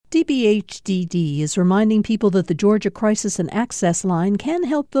CBHDD is reminding people that the Georgia Crisis and Access Line can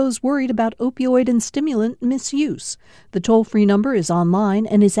help those worried about opioid and stimulant misuse. The toll-free number is online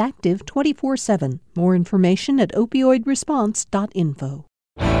and is active 24/7. More information at opioidresponse.info.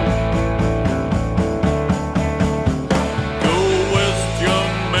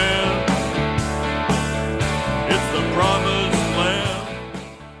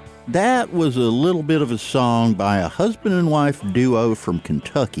 That was a little bit of a song by a husband and wife duo from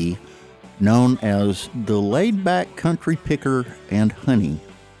Kentucky known as the Laid-Back Country Picker and Honey.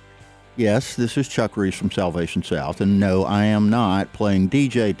 Yes, this is Chuck Reece from Salvation South, and no, I am not playing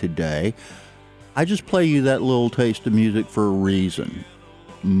DJ today. I just play you that little taste of music for a reason.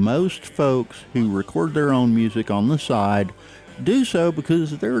 Most folks who record their own music on the side do so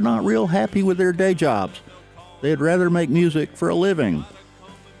because they're not real happy with their day jobs. They'd rather make music for a living.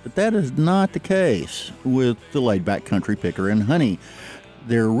 But that is not the case with the Laid-Back Country Picker and Honey.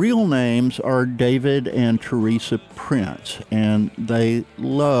 Their real names are David and Teresa Prince, and they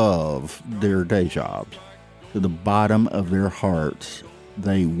love their day jobs. To the bottom of their hearts,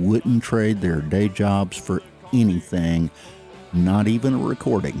 they wouldn't trade their day jobs for anything, not even a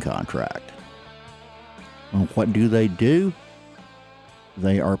recording contract. Well, what do?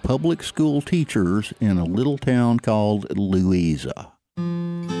 They are public school teachers in a little town called Louisa.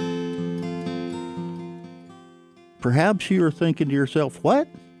 Perhaps you are thinking to yourself, what?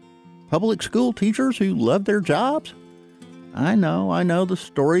 Public school teachers who love their jobs? I know the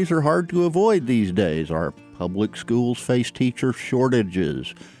stories are hard to avoid these days. Our public schools face teacher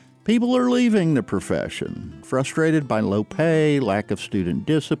shortages. People are leaving the profession, frustrated by low pay, lack of student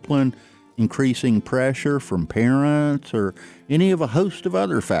discipline, increasing pressure from parents, or any of a host of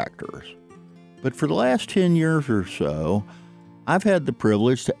other factors. But for the last 10 years or so, I've had the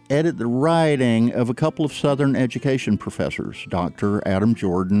privilege to edit the writing of a couple of Southern education professors, Dr. Adam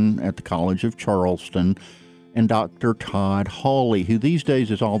Jordan at the College of Charleston and Dr. Todd Hawley, who these days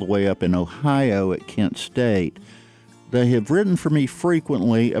is all the way up in Ohio at Kent State. They have written for me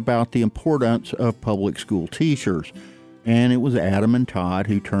frequently about the importance of public school teachers, and it was Adam and Todd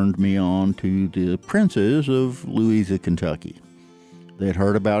who turned me on to the Princes of Louisa, Kentucky. They'd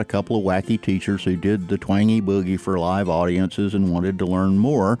heard about a couple of wacky teachers who did the twangy boogie for live audiences and wanted to learn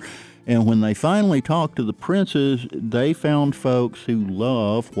more. And when they finally talked to the Princes, they found folks who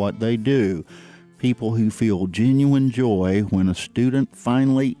love what they do. People who feel genuine joy when a student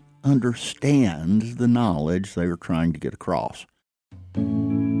finally understands the knowledge they are trying to get across.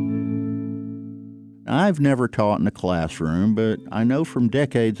 I've never taught in a classroom, but I know from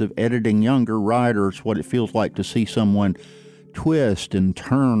decades of editing younger writers what it feels like to see someone twist and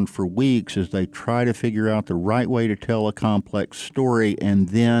turn for weeks as they try to figure out the right way to tell a complex story, and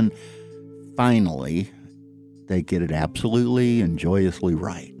then finally they get it absolutely and joyously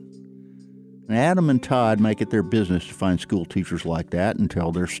right. And Adam and Todd make it their business to find school teachers like that and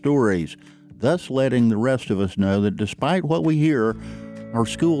tell their stories, thus letting the rest of us know that despite what we hear, our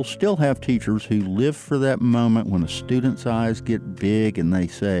schools still have teachers who live for that moment when a student's eyes get big and they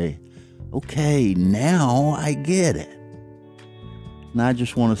say, okay, now I get it. And I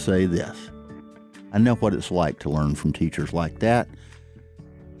just want to say this. I know what it's like to learn from teachers like that.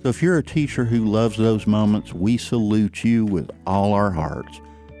 So if you're a teacher who loves those moments, we salute you with all our hearts.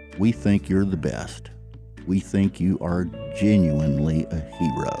 We think you're the best. We think you are genuinely a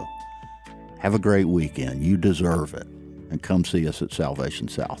hero. Have a great weekend. You deserve it. And come see us at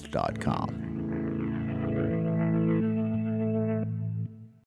salvationsouth.com.